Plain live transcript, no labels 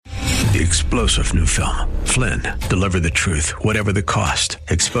the explosive new film, Flynn, Deliver the Truth, Whatever the Cost,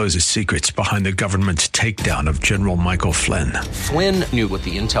 exposes secrets behind the government's takedown of General Michael Flynn. Flynn knew what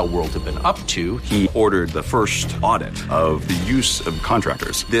the intel world had been up to. He ordered the first audit of the use of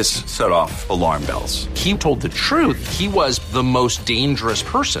contractors. This set off alarm bells. He told the truth. He was the most dangerous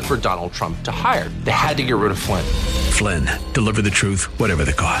person for Donald Trump to hire. They had to get rid of Flynn. Flynn, Deliver the Truth, Whatever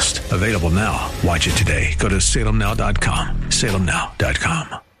the Cost. Available now. Watch it today. Go to salemnow.com.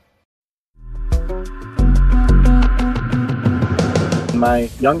 salemnow.com.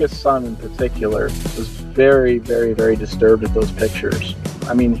 My youngest son in particular was very, very, very disturbed at those pictures.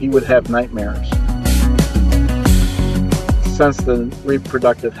 I mean, he would have nightmares. Since the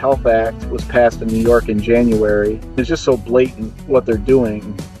Reproductive Health Act was passed in New York in January, it's just so blatant what they're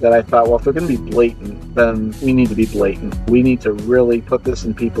doing that I thought, well, if they're going to be blatant, then we need to be blatant. We need to really put this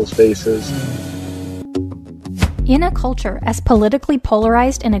in people's faces. In a culture as politically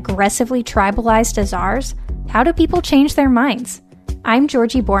polarized and aggressively tribalized as ours, how do people change their minds? I'm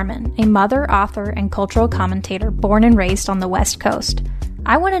Georgie Borman, a mother, author, and cultural commentator born and raised on the West Coast.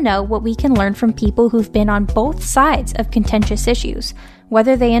 I want to know what we can learn from people who've been on both sides of contentious issues,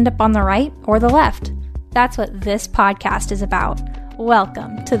 whether they end up on the right or the left. That's what this podcast is about.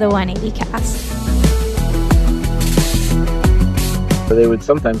 Welcome to the 180 Cast. They would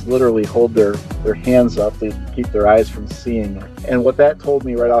sometimes literally hold their hands up to keep their eyes from seeing it. And what that told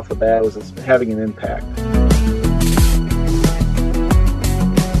me right off the bat was it's having an impact.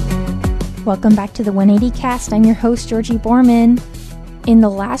 Welcome back to the 180 Cast. I'm your host, Georgie Borman. In the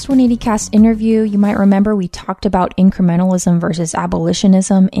last 180 Cast interview, you might remember we talked about incrementalism versus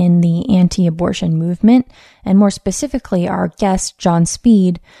abolitionism in the anti-abortion movement. And more specifically, our guest, Jon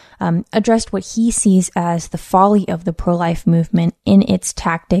Speed, addressed what he sees as the folly of the pro-life movement in its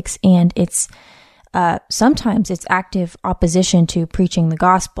tactics and its sometimes its active opposition to preaching the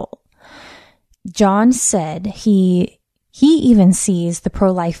gospel. Jon said he even sees the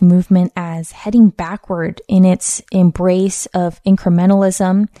pro-life movement as heading backward in its embrace of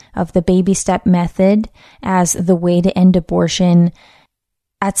incrementalism, of the baby step method as the way to end abortion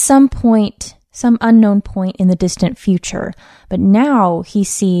at some point, some unknown point in the distant future. But now he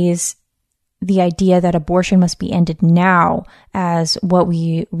sees the idea that abortion must be ended now as what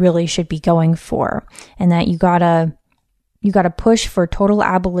we really should be going for, and that you gotta push for total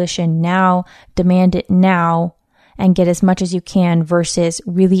abolition now, demand it now, and get as much as you can versus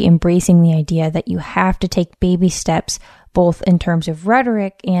really embracing the idea that you have to take baby steps, both in terms of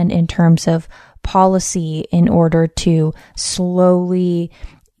rhetoric and in terms of policy, in order to slowly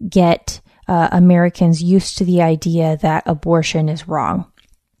get Americans used to the idea that abortion is wrong.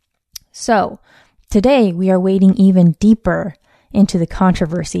 So today we are wading even deeper into the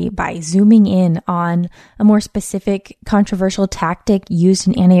controversy by zooming in on a more specific controversial tactic used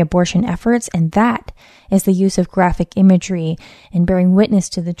in anti-abortion efforts, and that is the use of graphic imagery and bearing witness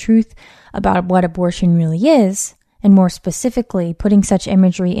to the truth about what abortion really is, and more specifically, putting such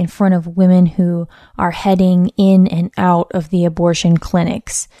imagery in front of women who are heading in and out of the abortion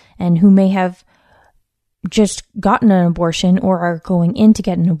clinics and who may have just gotten an abortion or are going in to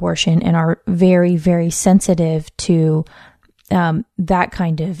get an abortion and are very, very sensitive to that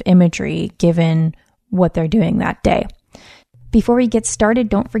kind of imagery given what they're doing that day. Before we get started,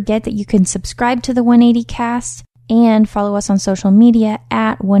 don't forget that you can subscribe to the 180 Cast and follow us on social media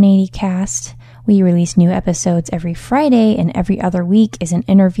at 180 Cast. We release new episodes every Friday, and every other week is an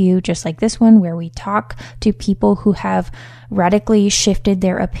interview just like this one where we talk to people who have radically shifted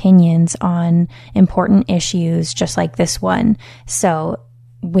their opinions on important issues just like this one. So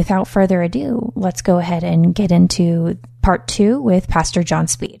without further ado, let's go ahead and get into part 2 with Pastor Jon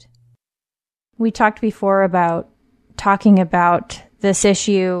Speed. We talked before about talking about this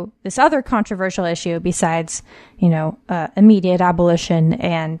issue, this other controversial issue besides, immediate abolition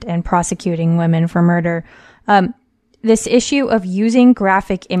and prosecuting women for murder. This issue of using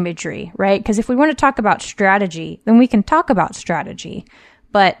graphic imagery, right? Because if we want to talk about strategy, then we can talk about strategy.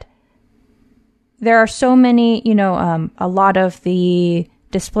 But there are so many, a lot of the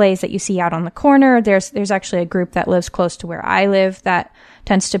displays that you see out on the corner. There's actually a group that lives close to where I live that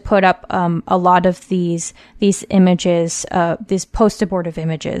tends to put up a lot of these images, these post-abortive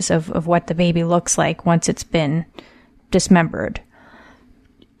images of what the baby looks like once it's been dismembered,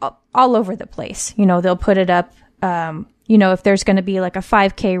 all over the place. They'll put it up. If there's going to be like a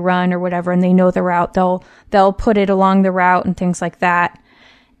 5K run or whatever, and they know the route, they'll put it along the route and things like that.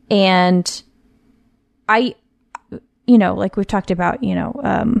 And like we've talked about,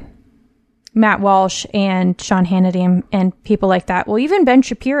 Matt Walsh and Sean Hannity and people like that. Well, even Ben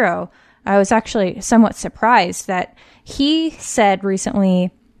Shapiro, I was actually somewhat surprised that he said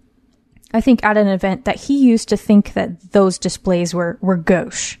recently I think at an event that he used to think that those displays were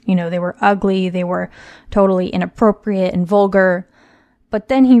gauche. You know, they were ugly, they were totally inappropriate and vulgar. But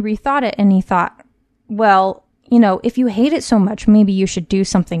then he rethought it and he thought, well, you know, if you hate it so much, maybe you should do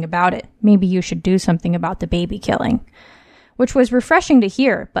something about it. Maybe you should do something about the baby killing, which was refreshing to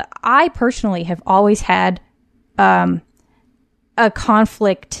hear. But I personally have always had a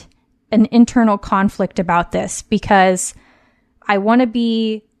conflict, an internal conflict about this, because I want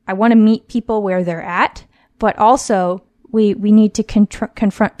to meet people where they're at, but also we need to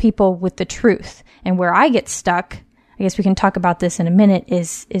confront people with the truth. And where I get stuck, I guess we can talk about this in a minute,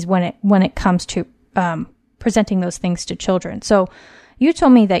 is when it comes to presenting those things to children. So you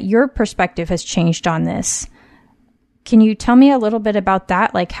told me that your perspective has changed on this. Can you tell me a little bit about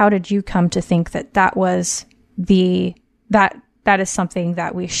that? Like, how did you come to think that that was that is something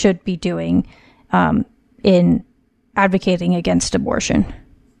that we should be doing in advocating against abortion?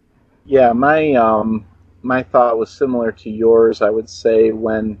 Yeah, my thought was similar to yours, I would say,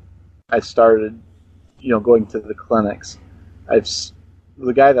 when I started, going to the clinics.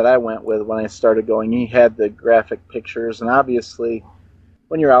 The guy that I went with when I started going, he had the graphic pictures, and obviously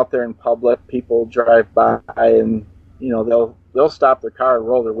when you're out there in public, people drive by and, they'll stop their car and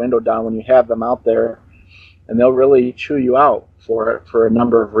roll their window down when you have them out there, and they'll really chew you out for it for a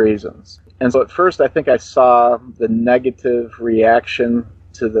number of reasons. And so at first I think I saw the negative reaction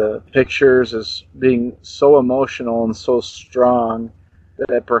to the pictures as being so emotional and so strong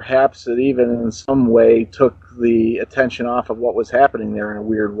that perhaps it even in some way took the attention off of what was happening there in a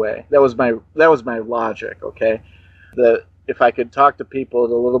weird way. That was my logic, okay? That if I could talk to people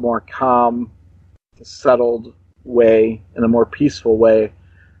in a little more calm, settled way, in a more peaceful way,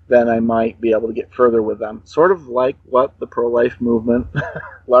 then I might be able to get further with them. Sort of like what the pro-life movement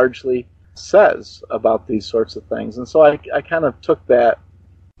largely says about these sorts of things. And so I kind of took that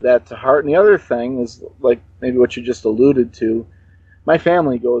to heart. And the other thing is, like maybe what you just alluded to, my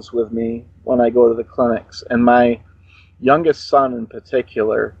family goes with me when I go to the clinics, and my youngest son in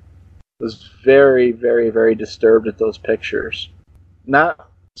particular was very, very, very disturbed at those pictures. Not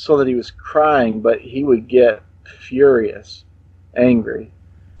so that he was crying, but he would get furious, angry.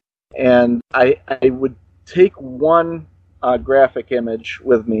 And I would take one graphic image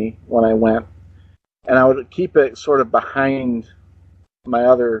with me when I went, and I would keep it sort of behind my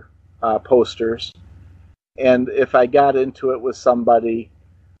other posters. And if I got into it with somebody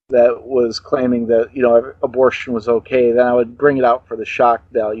that was claiming that, abortion was okay, then I would bring it out for the shock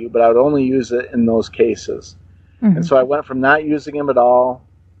value, but I would only use it in those cases. Mm-hmm. And so I went from not using them at all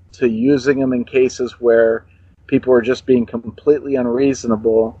to using them in cases where people were just being completely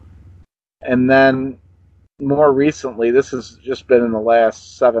unreasonable. And then more recently, this has just been in the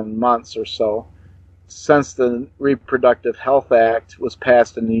last 7 months or so, since the Reproductive Health Act was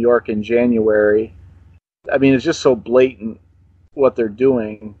passed in New York in January. I mean, it's just so blatant what they're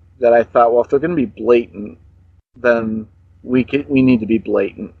doing that I thought, well, if they're going to be blatant, then we need to be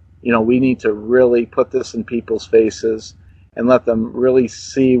blatant. We need to really put this in people's faces and let them really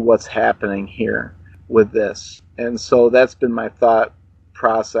see what's happening here with this. And so that's been my thought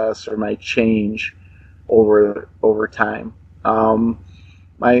process, or my change over time.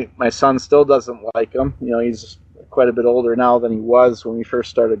 My son still doesn't like them. He's quite a bit older now than he was when we first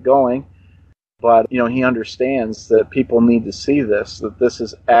started going. But, he understands that people need to see this, that this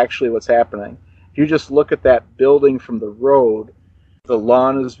is actually what's happening. If you just look at that building from the road, the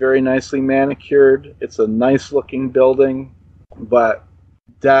lawn is very nicely manicured. It's a nice-looking building, but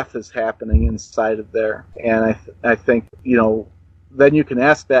death is happening inside of there. And I think, then you can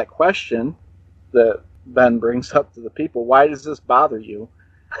ask that question that Ben brings up to the people. Why does this bother you?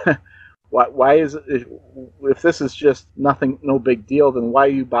 Why is it, if this is just nothing, no big deal, then why are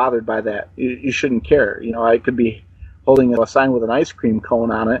you bothered by that? You shouldn't care. I could be holding a sign with an ice cream cone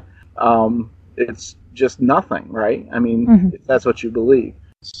on it. It's just nothing, right? I mean, mm-hmm. If that's what you believe.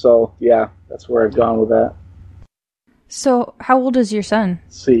 So, yeah, that's where I've gone with that. So, how old is your son?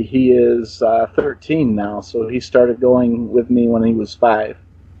 See, he is 13 now, so he started going with me when he was 5.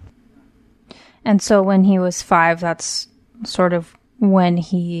 And so when he was 5, that's sort of when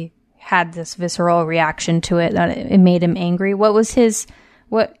he had this visceral reaction to it, that it made him angry. What was his,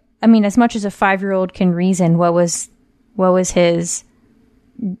 as much as a 5-year-old can reason, what was his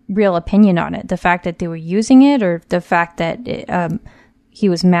real opinion on it? The fact that they were using it, or the fact that he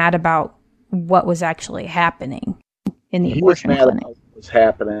was mad about what was actually happening in the abortion clinic? He was mad about what was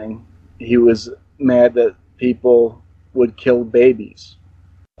happening. He was mad that people would kill babies.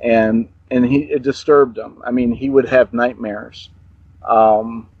 And it disturbed him. I mean, he would have nightmares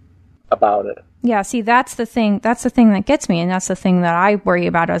about it. Yeah, see, that's the thing that gets me, and that's the thing that I worry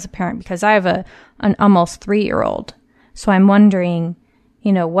about as a parent, because I have an almost 3-year-old. So I'm wondering,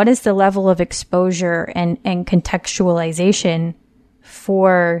 what is the level of exposure and contextualization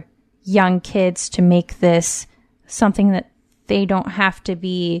for young kids to make this something that they don't have to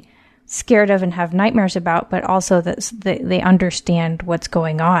be scared of and have nightmares about, but also that they understand what's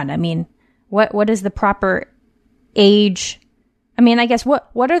going on. I mean, what is the proper age? I mean, I guess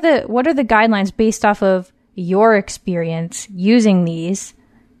what are the guidelines based off of your experience using these?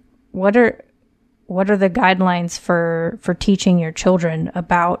 What are the guidelines for teaching your children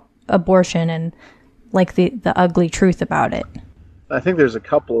about abortion and like the ugly truth about it? I think there's a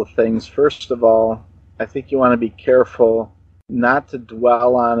couple of things. First of all, I think you want to be careful not to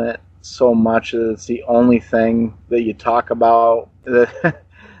dwell on it so much that it's the only thing that you talk about, that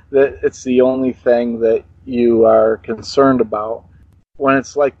it's the only thing that you are concerned about. When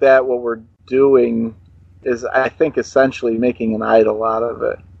it's like that, what we're doing is, I think, essentially making an idol out of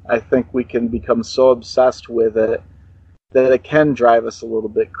it. I think we can become so obsessed with it that it can drive us a little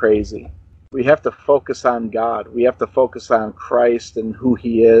bit crazy. We have to focus on God. We have to focus on Christ and who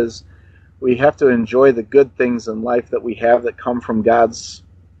He is. We have to enjoy the good things in life that we have that come from God's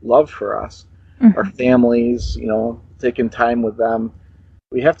love for us. Mm-hmm. Our families, taking time with them.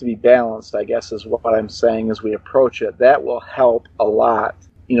 We have to be balanced, I guess, is what I'm saying as we approach it. That will help a lot.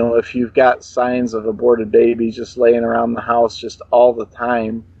 If you've got signs of aborted babies just laying around the house just all the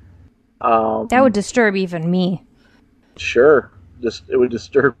time. That would disturb even me. Sure. It would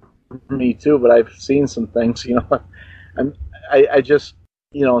disturb me too, but I've seen some things, I just,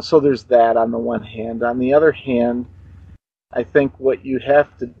 so there's that on the one hand. On the other hand, I think what you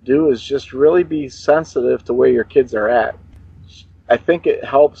have to do is just really be sensitive to where your kids are at. I think it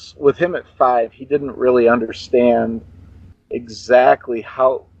helps. With him at 5, he didn't really understand exactly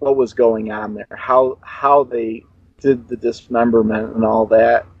what was going on there, how they did the dismemberment and all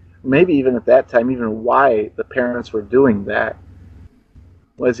that. Maybe even at that time, even why the parents were doing that.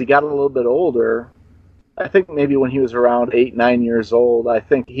 As he got a little bit older, I think maybe when he was around 8, 9 years old, I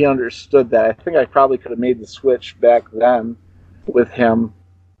think he understood that. I think I probably could have made the switch back then with him,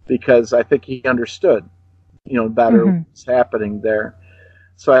 because I think he understood, better what's happening there.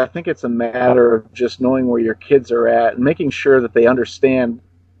 So I think it's a matter of just knowing where your kids are at and making sure that they understand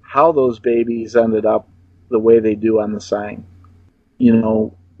how those babies ended up the way they do on the sign.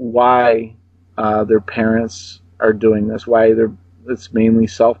 Why their parents are doing this, why it's mainly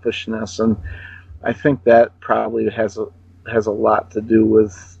selfishness. And I think that probably has a lot to do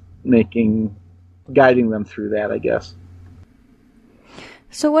with guiding them through that, I guess.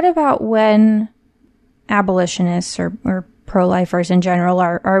 So what about when abolitionists or pro-lifers in general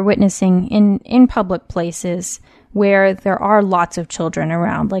are witnessing in public places where there are lots of children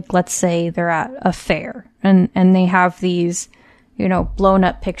around? Like, let's say they're at a fair and they have these, blown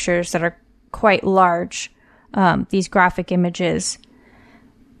up pictures that are quite large, these graphic images.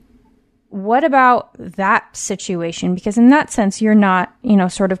 What about that situation? Because in that sense, you're not,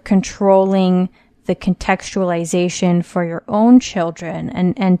 sort of controlling the contextualization for your own children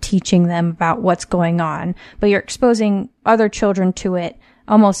and teaching them about what's going on, but you're exposing other children to it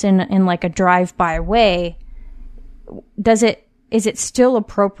almost in like a drive-by way. Is it still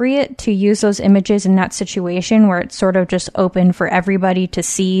appropriate to use those images in that situation where it's sort of just open for everybody to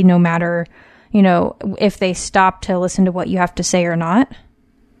see, no matter, if they stop to listen to what you have to say or not?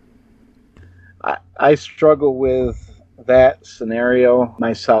 I struggle with that scenario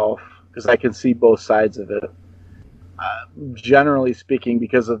myself, because I can see both sides of it. Generally speaking,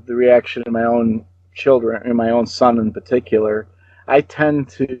 because of the reaction of my own children, and my own son in particular, I tend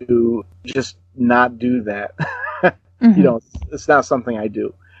to just not do that. Mm-hmm. It's not something I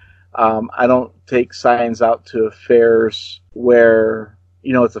do. I don't take signs out to affairs where,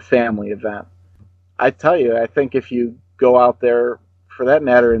 it's a family event. I tell you, I think if you go out there, for that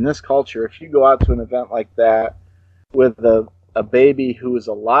matter, in this culture, if you go out to an event like that with a baby who is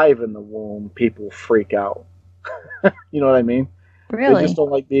alive in the womb, people freak out. You know what I mean? Really? They just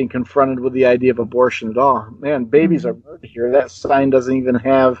don't like being confronted with the idea of abortion at all. Man, babies are murdered here. That sign doesn't even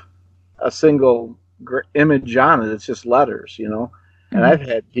have a single image on it. It's just letters, And I've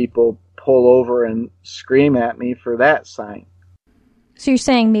had people pull over and scream at me for that sign. So you're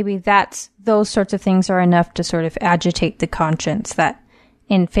saying maybe those sorts of things are enough to sort of agitate the conscience, that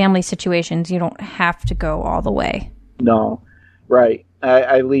in family situations you don't have to go all the way. No. Right.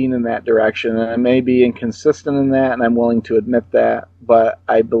 I lean in that direction, and I may be inconsistent in that, and I'm willing to admit that, but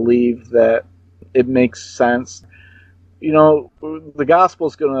I believe that it makes sense. The gospel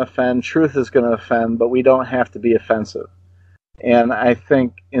is going to offend, truth is going to offend, but we don't have to be offensive. And I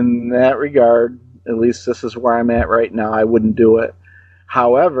think in that regard, at least this is where I'm at right now, I wouldn't do it.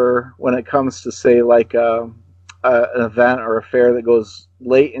 However, when it comes to, say, like an event or a fair that goes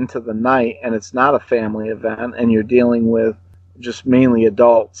late into the night and it's not a family event and you're dealing with just mainly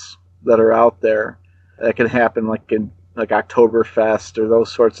adults that are out there, that can happen like in like Oktoberfest or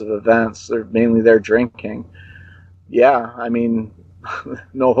those sorts of events. They're mainly there drinking. Yeah, I mean,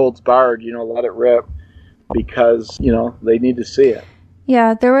 no holds barred, let it rip, because, they need to see it.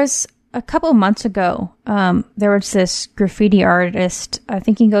 Yeah, there was a couple months ago, there was this graffiti artist, I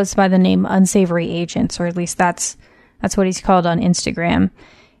think he goes by the name Unsavory Agents, or at least that's what he's called on Instagram.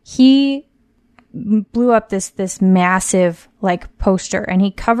 He blew up this massive poster, and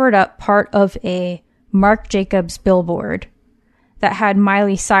he covered up part of a Marc Jacobs billboard that had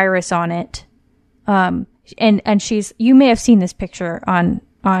Miley Cyrus on it. And she's, you may have seen this picture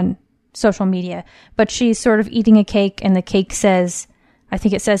on social media, but she's sort of eating a cake, and the cake says, I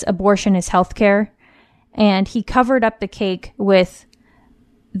think it says abortion is healthcare. And he covered up the cake with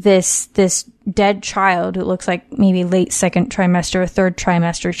this dead child. It looks like maybe late second trimester or third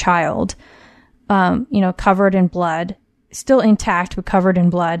trimester child, covered in blood, still intact, but covered in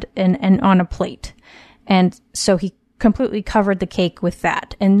blood and on a plate. And so he completely covered the cake with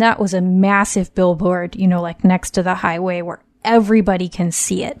that. And that was a massive billboard, next to the highway where everybody can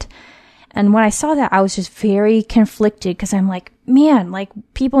see it. And when I saw that, I was just very conflicted, because I'm like, man,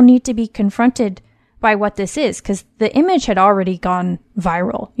 people need to be confronted by what this is, because the image had already gone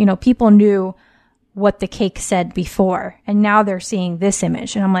viral. People knew what the cake said before, and now they're seeing this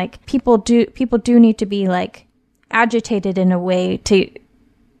image. And I'm like, people do need to be agitated in a way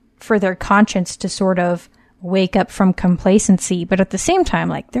for their conscience to sort of wake up from complacency. But at the same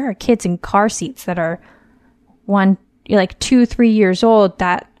time, there are kids in car seats that are 2, 3 years old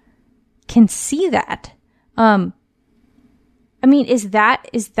that can see that. I mean, is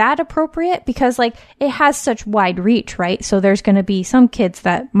that appropriate? Because it has such wide reach, right? So there's going to be some kids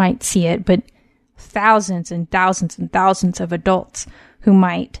that might see it, but thousands and thousands and thousands of adults who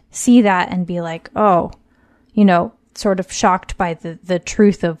might see that and be like, oh, sort of shocked by the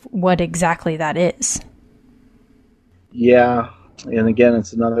truth of what exactly that is. Yeah. And again,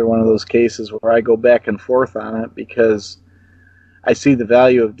 it's another one of those cases where I go back and forth on it, because I see the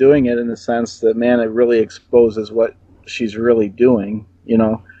value of doing it in the sense that, man, it really exposes what she's really doing,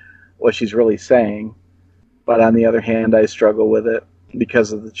 what she's really saying. But on the other hand, I struggle with it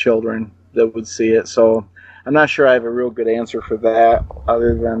because of the children that would see it. So I'm not sure I have a real good answer for that,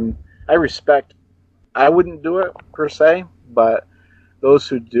 other than I wouldn't do it per se, but those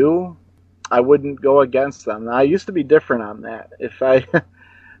who do, I wouldn't go against them. Now, I used to be different on that.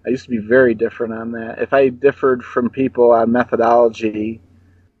 I used to be very different on that. If I differed from people on methodology,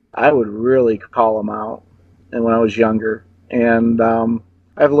 I would really call them out. And when I was younger, and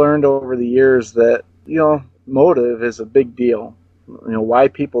I've learned over the years that motive is a big deal. Why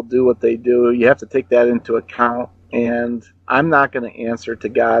people do what they do, you have to take that into account. And I'm not going to answer to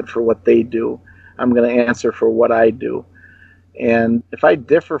God for what they do. I'm going to answer for what I do. And if I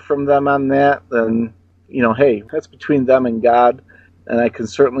differ from them on that, then hey, that's between them and God. And I can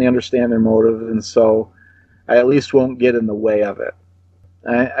certainly understand their motive, and so I at least won't get in the way of it.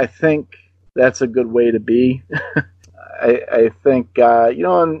 I think that's a good way to be. I think,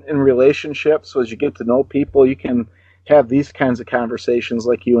 in relationships, as you get to know people, you can have these kinds of conversations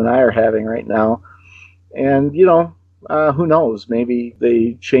like you and I are having right now. And, who knows? Maybe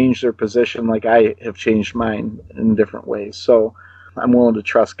they change their position like I have changed mine in different ways. So I'm willing to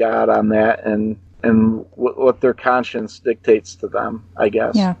trust God on that and what their conscience dictates to them, I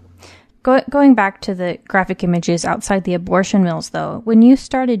guess. Yeah. Going back to the graphic images outside the abortion mills, though, when you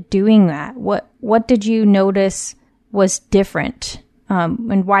started doing that, what did you notice was different,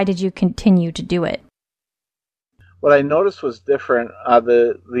 and why did you continue to do it? What I noticed was different.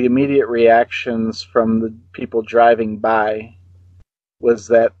 The immediate reactions from the people driving by was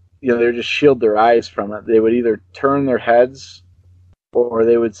that they would just shield their eyes from it. They would either turn their heads, or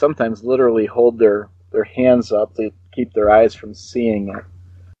they would sometimes literally hold their hands up to keep their eyes from seeing it.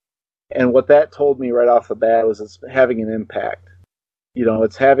 And what that told me right off the bat was it's having an impact.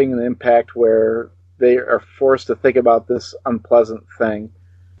 It's having an impact where they are forced to think about this unpleasant thing.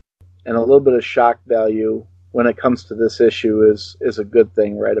 And a little bit of shock value when it comes to this issue is a good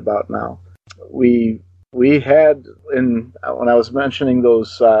thing right about now. We had, when I was mentioning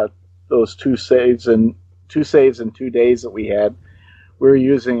those 2 saves in 2 days that we had, we were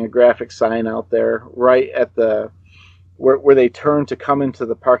using a graphic sign out there right at where they turn to come into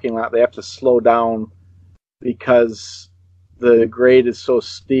the parking lot. They have to slow down because the grade is so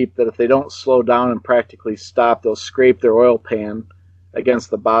steep that if they don't slow down and practically stop, they'll scrape their oil pan against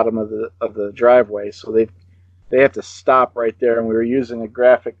the bottom of the driveway. So they have to stop right there. And we were using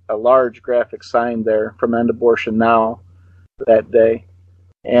a large graphic sign there from End Abortion Now that day.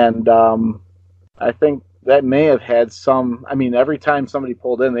 And I think that may have had some, I mean, every time somebody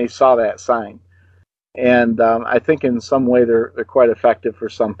pulled in, they saw that sign. And I think in some way they're quite effective for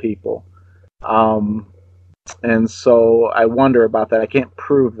some people. And so I wonder about that. I can't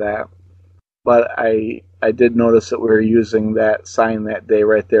prove that, but I did notice that we were using that sign that day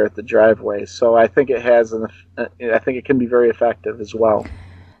right there at the driveway. So I think it has I think it can be very effective as well.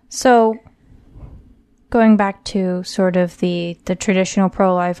 So going back to sort of the traditional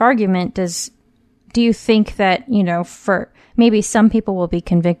pro-life argument, do you think that, for maybe some people will be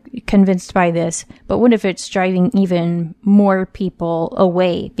convinced by this, but what if it's driving even more people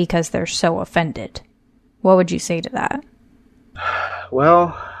away because they're so offended? What would you say to that?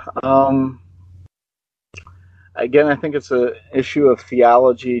 Well, again, I think it's an issue of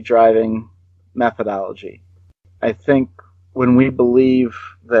theology driving methodology. I think when we believe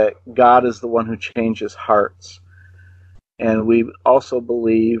that God is the one who changes hearts, and we also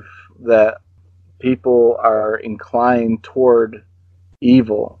believe that people are inclined toward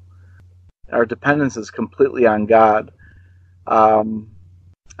evil, our dependence is completely on God. I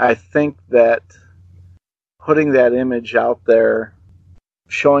think that putting that image out there,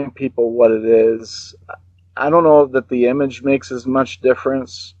 showing people what it is, I don't know that the image makes as much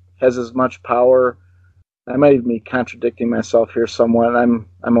difference, has as much power. I might even be contradicting myself here somewhat. I'm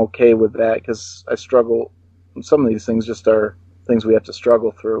okay with that because I struggle. Some of these things just are things we have to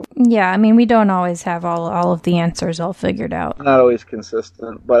struggle through. Yeah, I mean, we don't always have all of the answers all figured out. Not always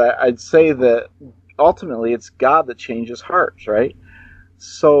consistent, but I'd say that ultimately it's God that changes hearts, right?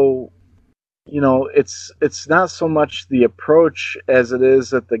 So, it's not so much the approach as it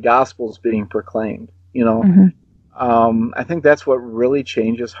is that the gospel's being proclaimed, Mm-hmm. I think that's what really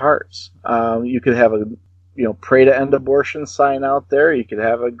changes hearts. You could have a, pray to end abortion sign out there. You could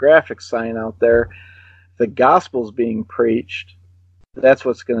have a graphic sign out there. The gospel's being preached. That's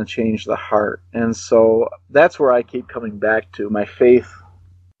what's going to change the heart. And so that's where I keep coming back to my faith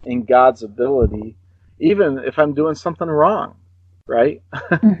in God's ability, even if I'm doing something wrong, right?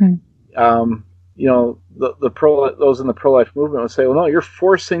 Mm-hmm. Those in the pro-life movement would say, well, no, you're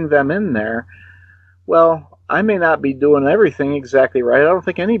forcing them in there. Well, I may not be doing everything exactly right. I don't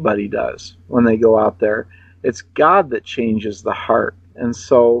think anybody does when they go out there. It's God that changes the heart. And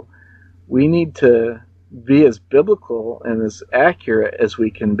so we need to be as biblical and as accurate as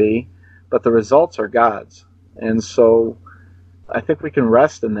we can be, but the results are God's. And so I think we can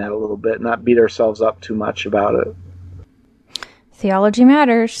rest in that a little bit, not beat ourselves up too much about it. Theology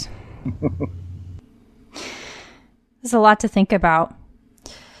matters. There's a lot to think about.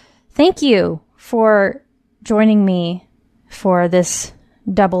 Thank you for joining me for this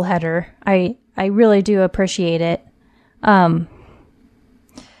doubleheader. I really do appreciate it.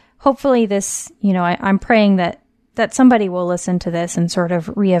 Hopefully this, I'm praying that somebody will listen to this and sort of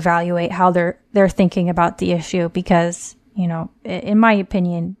reevaluate how they're thinking about the issue because, in my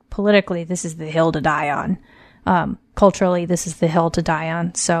opinion, politically, this is the hill to die on. Culturally, this is the hill to die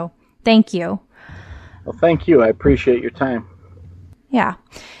on. So thank you. Well, thank you. I appreciate your time. Yeah.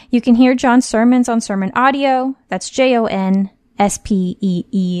 You can hear Jon's sermons on Sermon Audio. That's JONSPEED.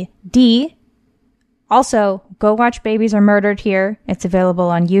 Also, go watch Babies Are Murdered Here. It's available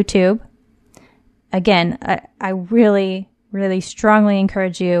on YouTube. Again, I really, really strongly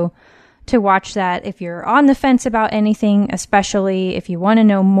encourage you to watch that if you're on the fence about anything, especially if you want to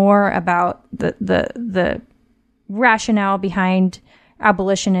know more about the rationale behind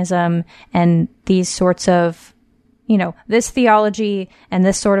abolitionism and these sorts of, this theology and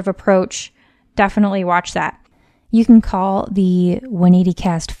this sort of approach. Definitely watch that. You can call the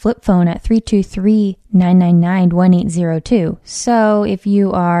 180cast flip phone at 323-999-1802. So if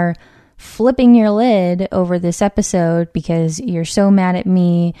you are flipping your lid over this episode because you're so mad at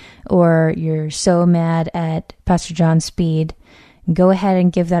me or you're so mad at Pastor Jon Speed, go ahead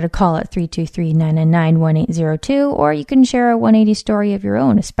and give that a call at 323-999-1802, or you can share a 180 story of your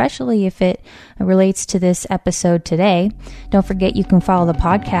own, especially if it relates to this episode today. Don't forget you can follow the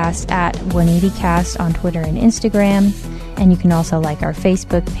podcast at 180cast on Twitter and Instagram, and you can also like our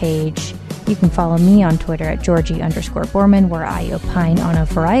Facebook page. You can follow me on Twitter at Georgie_Borman, where I opine on a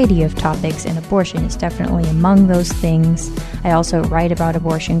variety of topics, and abortion is definitely among those things. I also write about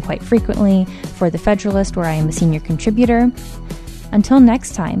abortion quite frequently for The Federalist, where I am a senior contributor. Until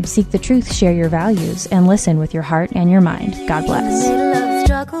next time, seek the truth, share your values, and listen with your heart and your mind. God bless.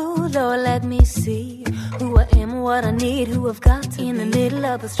 Struggle, Lord, let me see who I am, what I need, who I've got to in the middle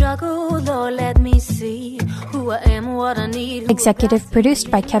of the struggle. Lord, let me see who I am, what I need. Executive produced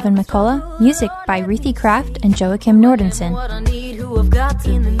by Kevin McCullough. Music by Reethi Kraft and Joachim Nordenson. What I need, who I've got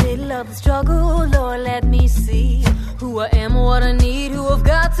to in the middle of the struggle. Lord, let me see who I am, what I need, who I've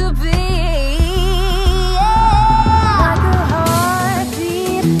got to be. Like a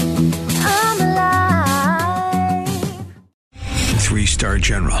heartbeat, I'm alive. 3-star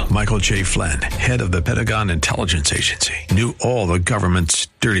General Michael J. Flynn, head of the Pentagon Intelligence Agency, knew all the government's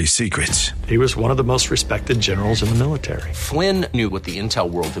dirty secrets. He was one of the most respected generals in the military. Flynn knew what the intel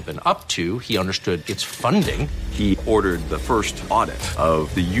world had been up to. He understood its funding. He ordered the first audit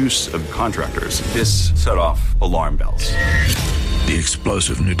of the use of contractors. This set off alarm bells. The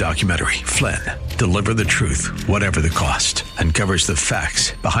explosive new documentary, Flynn, Deliver the Truth, Whatever the Cost, uncovers the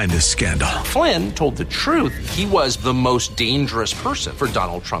facts behind this scandal. Flynn told the truth. He was the most dangerous person for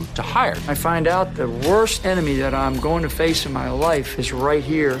Donald Trump to hire. I find out the worst enemy that I'm going to face in my life is right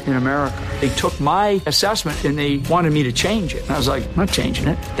here in America. They took my assessment and they wanted me to change it. And I was like, I'm not changing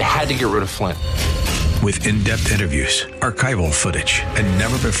it. They had to get rid of Flynn. With in-depth interviews, archival footage, and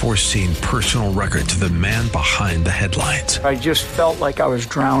never-before-seen personal records of the man behind the headlines. I just felt like I was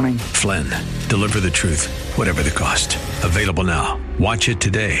drowning. Flynn, Deliver the Truth, Whatever the Cost. Available now. Watch it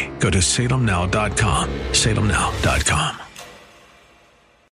today. Go to salemnow.com. salemnow.com.